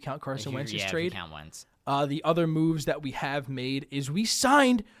year, if you count Carson Wentz's trade. If you count Wentz. The other moves that we have made is we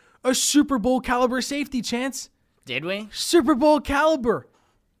signed a Super Bowl caliber safety, Chance. Did we? Super Bowl caliber.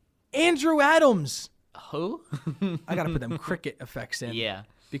 Andrew Adams. Who? I got to put them cricket effects in. Yeah.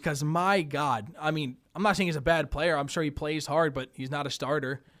 Because, my God, I mean, I'm not saying he's a bad player. I'm sure he plays hard, but he's not a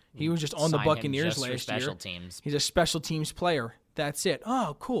starter. He was just on the Buccaneers last year. Special teams. He's a special teams player. That's it.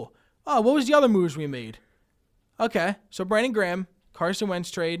 Oh, cool. Oh, what was the other moves we made? Okay, so Brandon Graham, Carson Wentz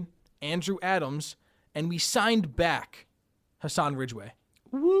trade, Andrew Adams, and we signed back Hassan Ridgeway.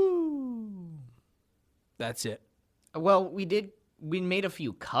 Woo! That's it. Well, we made a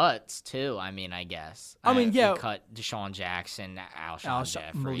few cuts too. I mean, I guess. Yeah. We cut Deshaun Jackson, Alshon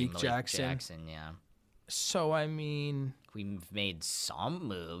Jeffrey, Malik Jackson. Yeah. So, I mean, we've made some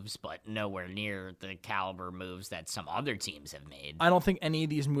moves, but nowhere near the caliber moves that some other teams have made. I don't think any of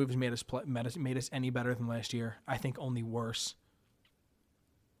these moves made us any better than last year. I think only worse.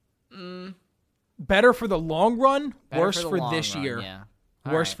 Better for the long run, worse for this year. Yeah.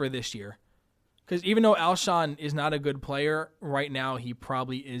 Worse for this year. Because even though Alshon is not a good player, right now he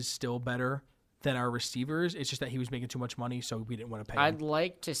probably is still better than our receivers. It's just that he was making too much money, so we didn't want to pay him. I'd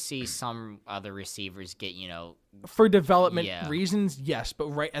like to see some other receivers get, for development reasons, yes. But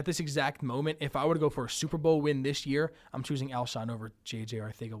right at this exact moment, if I were to go for a Super Bowl win this year, I'm choosing Alshon over J.J.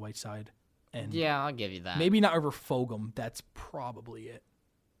 Arcega-Whiteside. And yeah, I'll give you that. Maybe not over Fulgham. That's probably it.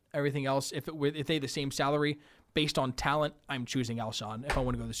 Everything else, if they had the same salary, based on talent, I'm choosing Alshon if I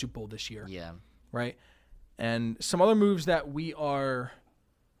want to go to the Super Bowl this year. Yeah. Right? And some other moves that we are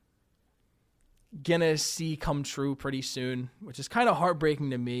going to see come true pretty soon, which is kind of heartbreaking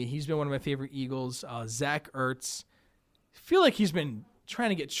to me. He's been one of my favorite Eagles. Zach Ertz. I feel like he's been trying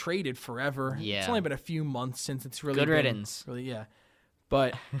to get traded forever. Yeah. It's only been a few months since it's really good been, riddance. Really, yeah.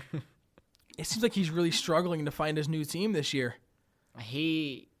 But it seems like he's really struggling to find his new team this year.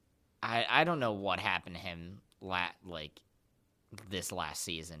 I don't know what happened to him this last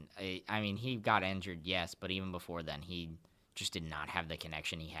season. I mean, he got injured, yes, but even before then, he just did not have the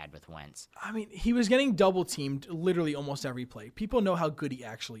connection he had with Wentz. I mean, he was getting double teamed literally almost every play. People know how good he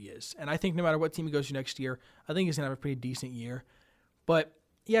actually is. And I think no matter what team he goes to next year, I think he's going to have a pretty decent year. But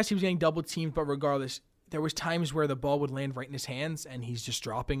yes, he was getting double teamed, but regardless, there was times where the ball would land right in his hands and he's just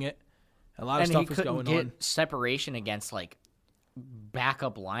dropping it. A lot of stuff was going on. He couldn't get separation against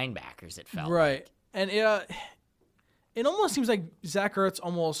backup linebackers, it felt right. like. And it almost seems like Zach Ertz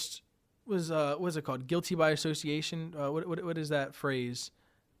almost was what is it called? Guilty by association? What is that phrase?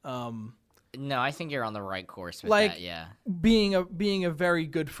 No, I think you're on the right course with that. Yeah, being a very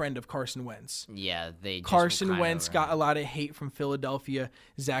good friend of Carson Wentz. Yeah, Carson Wentz got a lot of hate from Philadelphia.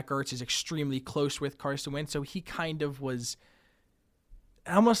 Zach Ertz is extremely close with Carson Wentz, so he kind of was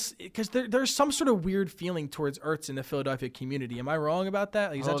almost because there's some sort of weird feeling towards Ertz in the Philadelphia community. Am I wrong about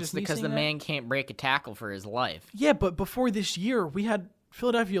that? Is that just because the man can't break a tackle for his life. Yeah, but before this year,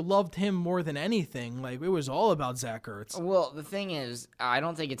 Philadelphia loved him more than anything. It was all about Zach Ertz. Well, the thing is, I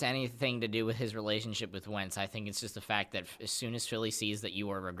don't think it's anything to do with his relationship with Wentz. I think it's just the fact that as soon as Philly sees that you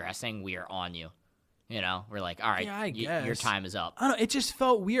are regressing, we are on you. We're like, all right, yeah, I guess. Your time is up. I don't know. It just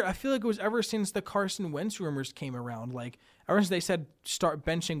felt weird. I feel like it was ever since the Carson Wentz rumors came around. Ever since they said start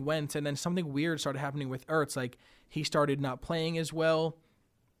benching Wentz, and then something weird started happening with Ertz. He started not playing as well.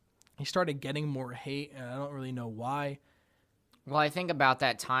 He started getting more hate, and I don't really know why. Well, I think about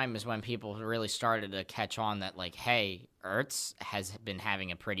that time is when people really started to catch on that, hey, Ertz has been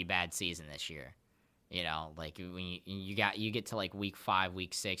having a pretty bad season this year. When you get to week 5,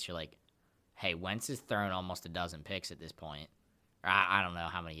 week 6, you're like, hey, Wentz has thrown almost a dozen picks at this point. I don't know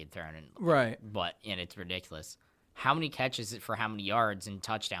how many he'd thrown, right? But it's ridiculous. How many catches for how many yards and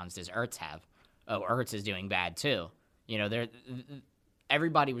touchdowns does Ertz have? Oh, Ertz is doing bad too.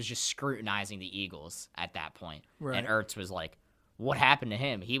 Everybody was just scrutinizing the Eagles at that point, right. And Ertz was like, what happened to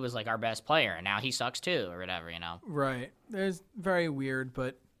him? He was our best player, and now he sucks too, or whatever, Right. It's very weird,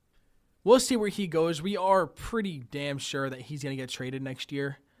 but we'll see where he goes. We are pretty damn sure that he's going to get traded next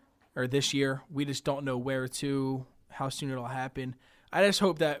year, or this year. We just don't know where to, how soon it'll happen. I just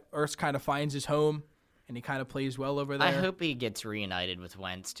hope that Ertz kind of finds his home, and he kind of plays well over there. I hope he gets reunited with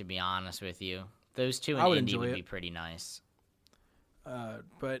Wentz, to be honest with you. Those two in Indy would be pretty nice.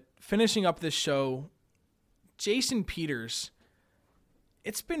 But finishing up this show, Jason Peters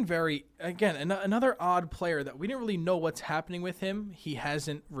it's been another odd player that we didn't really know what's happening with him. He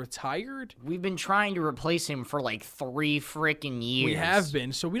hasn't retired. We've been trying to replace him for like 3 freaking years. We have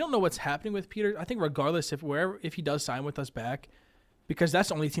been. So we don't know what's happening with Peters. I think regardless if he does sign with us back, because that's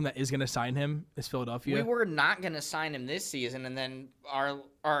the only team that is going to sign him is Philadelphia. We were not going to sign him this season, and then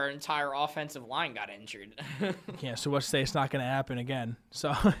our entire offensive line got injured. Yeah, so let's say it's not going to happen again.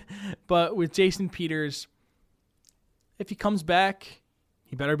 So, but with Jason Peters, if he comes back,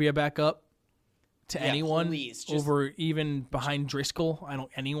 he better be a backup to anyone please, over even behind Driscoll.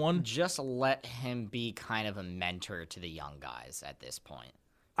 Anyone. Just let him be kind of a mentor to the young guys at this point.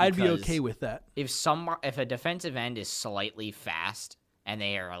 I'd be okay with that. If a defensive end is slightly fast and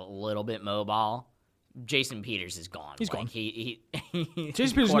they are a little bit mobile, Jason Peters is gone. He's gone. Jason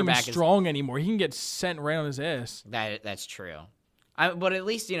Peters isn't even strong anymore. He can get sent right on his ass. That's true. But at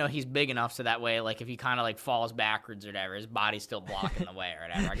least, he's big enough so that way, like, if he kind of, like, falls backwards or whatever, his body's still blocking the way or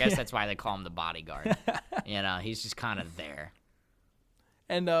whatever. I guess that's why they call him the bodyguard. He's just kind of there.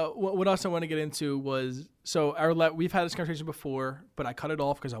 And what else I want to get into was, so we've had this conversation before, but I cut it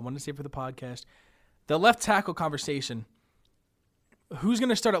off because I wanted to save it for the podcast. The left tackle conversation. Who's going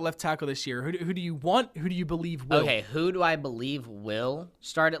to start at left tackle this year? Who do you want? Who do you believe will? Okay, who do I believe will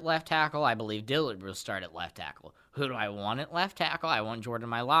start at left tackle? I believe Dillard will start at left tackle. Who do I want at left tackle? I want Jordan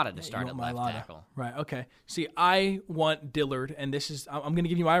Mailata to start at left tackle. Right, okay. See, I want Dillard, and I'm going to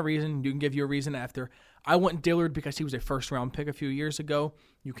give you my reason. You can give your reason after. I want Dillard because he was a first-round pick a few years ago.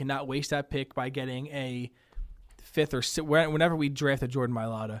 You cannot waste that pick by getting a fifth or whenever we drafted Jordan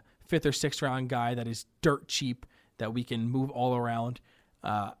Mailata, 5th or 6th round guy that is dirt cheap that we can move all around.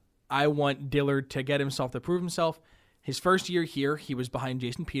 I want Dillard to get himself to prove himself. His first year here, he was behind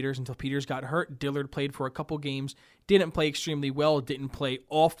Jason Peters until Peters got hurt. Dillard played for a couple games, didn't play extremely well, didn't play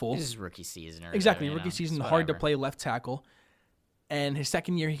awful. This is rookie season. Exactly, rookie season, hard to play left tackle. And his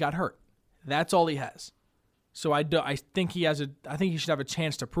second year, he got hurt. That's all he has. So I think he should have a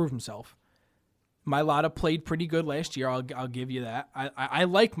chance to prove himself. Mailata played pretty good last year. I'll give you that. I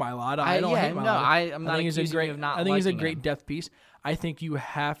like Mailata. I don't hate Mailata. No, I'm not accusing you of not liking him. I think he's a great depth piece. I think you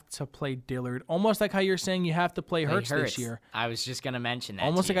have to play Dillard. Almost like how you're saying you have to play Hurts this year. I was just going to mention that.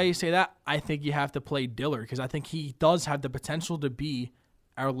 Almost like how you say that, I think you have to play Dillard because I think he does have the potential to be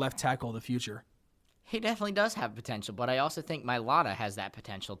our left tackle of the future. He definitely does have potential, but I also think Mailata has that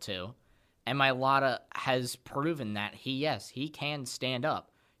potential too. And Mailata has proven that he can stand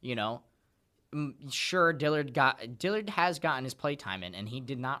up, Sure, Dillard has gotten his playtime in, and he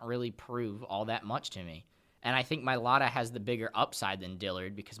did not really prove all that much to me. And I think Mailata has the bigger upside than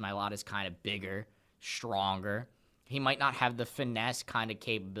Dillard because Mailata's kind of bigger, stronger. He might not have the finesse kind of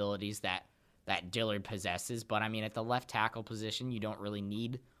capabilities that Dillard possesses, but I mean, at the left tackle position, you don't really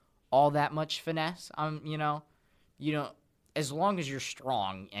need all that much finesse. As long as you're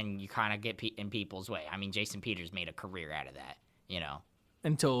strong and you kind of get in people's way. I mean, Jason Peters made a career out of that,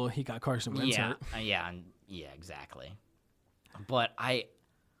 Until he got Carson Wentz hurt. Yeah, exactly. But I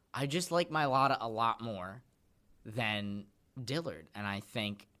just like Mailata a lot more than Dillard. And I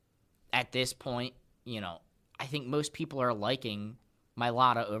think at this point, I think most people are liking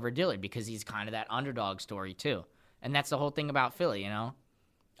Mailata over Dillard because he's kind of that underdog story too. And that's the whole thing about Philly,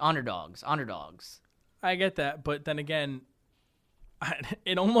 Underdogs. I get that, but then again,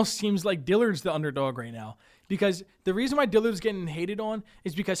 it almost seems like Dillard's the underdog right now. Because the reason why Dillard's getting hated on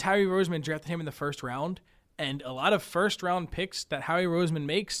is because Howie Roseman drafted him in the first round, and a lot of first-round picks that Howie Roseman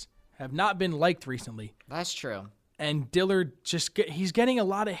makes have not been liked recently. That's true. And Dillard he's getting a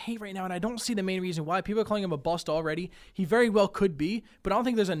lot of hate right now, and I don't see the main reason why. People are calling him a bust already. He very well could be, but I don't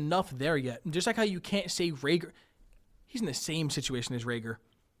think there's enough there yet. Just like how you can't say Rager. He's in the same situation as Rager.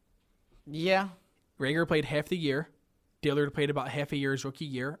 Yeah. Rager played half the year. Dillard played about half a year his rookie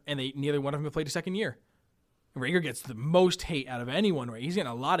year, and neither one of them have played a second year. Rager gets the most hate out of anyone. Right? He's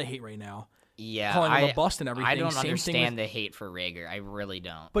getting a lot of hate right now. Yeah, calling him a bust and everything. I don't understand the hate for Rager. I really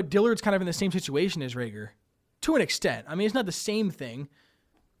don't. But Dillard's kind of in the same situation as Rager, to an extent. I mean, it's not the same thing,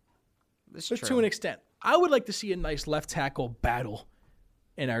 but to an extent. I would like to see a nice left tackle battle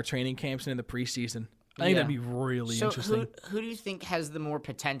in our training camps and in the preseason. I think that'd be really interesting. Who do you think has the more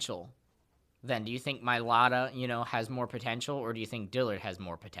potential? Then, do you think Mailata, has more potential, or do you think Dillard has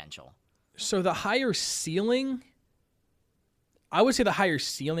more potential? So the higher ceiling, I would say the higher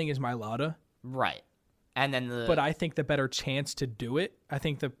ceiling is Mailata. Right. And then but I think the better chance to do it, I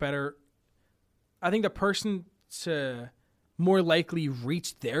think the person to more likely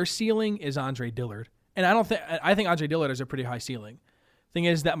reach their ceiling is Andre Dillard. And I think Andre Dillard has a pretty high ceiling. Thing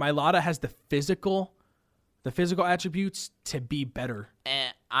is that Mailata has the physical attributes to be better.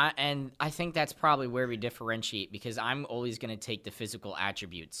 I think that's probably where we differentiate, because I'm always going to take the physical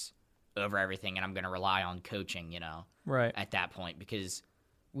attributes over everything, and I'm going to rely on coaching, Right. at that point, because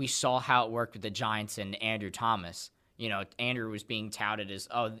we saw how it worked with the Giants and Andrew Thomas. Andrew was being touted as,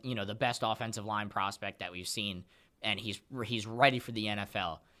 the best offensive line prospect that we've seen, and he's ready for the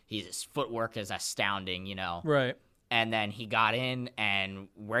NFL. His footwork is astounding, Right. And then he got in, and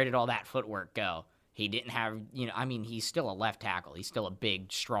where did all that footwork go? He didn't have, he's still a left tackle. He's still a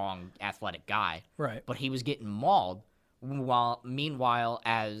big, strong, athletic guy. Right. But he was getting mauled. Meanwhile,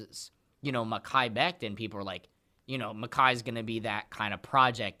 as, Mekhi Becton, people are like, Mekhi's going to be that kind of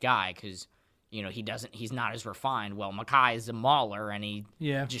project guy because, he's not as refined. Well, Mekhi is a mauler, and he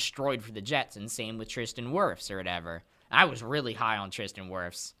destroyed for the Jets, and same with Tristan Wirfs or whatever. I was really high on Tristan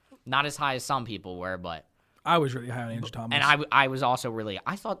Wirfs. Not as high as some people were, but I was really high on Andrew Thomas. And I was also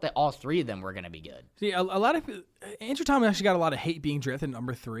I thought that all three of them were going to be good. See, a lot of Andrew Thomas actually got a lot of hate being drafted at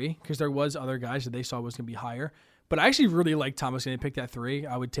number 3 because there was other guys that they saw was going to be higher. But I actually really like Thomas going to pick that 3.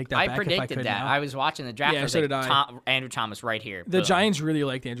 I would take that back if I could. I predicted that. Now. I was watching the draft. Yeah, so did I. Andrew Thomas right here. The Giants really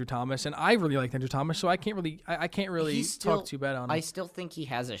liked Andrew Thomas, and I really liked Andrew Thomas, so I can't really talk too bad on him. I still think he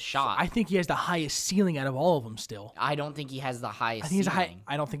has a shot. I think he has the highest ceiling out of all of them still. I don't think he has the highest ceiling.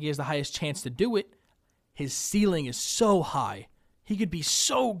 I don't think he has the highest chance to do it. His ceiling is so high. He could be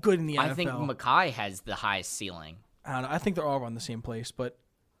so good in the NFL. I think Mekhi has the highest ceiling. I don't know. I think they're all around the same place, but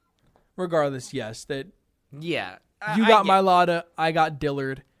regardless, yes. Yeah. You got Mailata, I got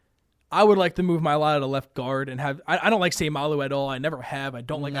Dillard. I would like to move Mailata to left guard and have. I don't like Seumalo at all. I never have. I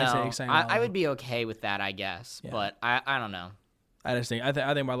don't like Isaiah Seumalo. I would be okay with that, I guess, but I don't know. I just think I think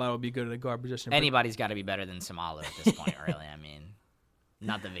Mailata would be good at a guard position. Anybody's got to be better than Seumalo at this point, really.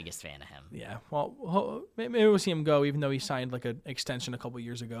 Not the biggest fan of him. Yeah, well, maybe we'll see him go, even though he signed like an extension a couple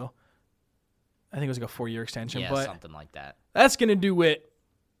years ago. I think it was like a 4-year extension. Yeah, but something like that. That's gonna do it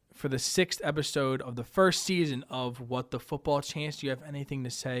for the 6th episode of the first season of What the Football. Chance, do you have anything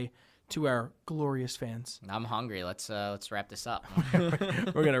to say to our glorious fans? I'm hungry. Let's wrap this up. We're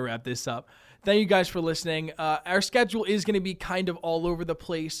going to wrap this up. Thank you guys for listening. Our schedule is going to be kind of all over the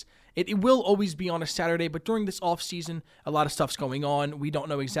place. It will always be on a Saturday, but during this off season, a lot of stuff's going on. We don't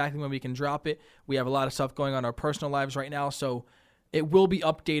know exactly when we can drop it. We have a lot of stuff going on in our personal lives right now, so it will be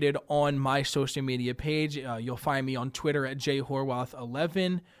updated on my social media page. You'll find me on Twitter at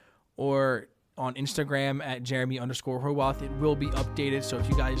jhorwath11 or on Instagram at Jeremy_Horwath. It will be updated, so if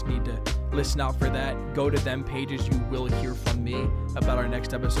you guys need to listen out for that, go to them pages. You will hear from me about our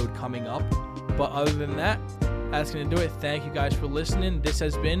next episode coming up. But other than that, that's going to do it. Thank you guys for listening. This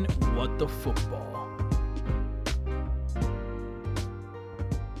has been What the Football.